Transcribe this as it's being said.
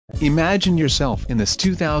Imagine yourself in this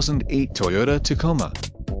 2008 Toyota Tacoma.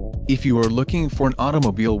 If you are looking for an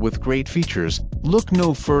automobile with great features, look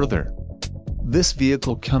no further. This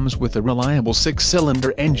vehicle comes with a reliable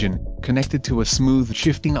 6-cylinder engine, connected to a smooth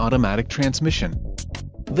shifting automatic transmission.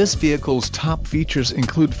 This vehicle's top features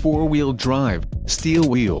include 4-wheel drive, steel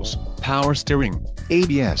wheels, power steering,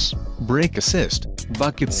 ABS, brake assist,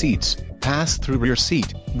 bucket seats, pass-through rear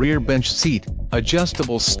seat, rear bench seat,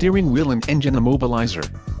 adjustable steering wheel and engine immobilizer.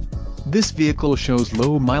 This vehicle shows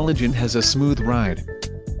low mileage and has a smooth ride.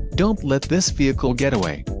 Don't let this vehicle get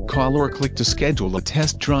away. Call or click to schedule a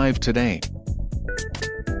test drive today.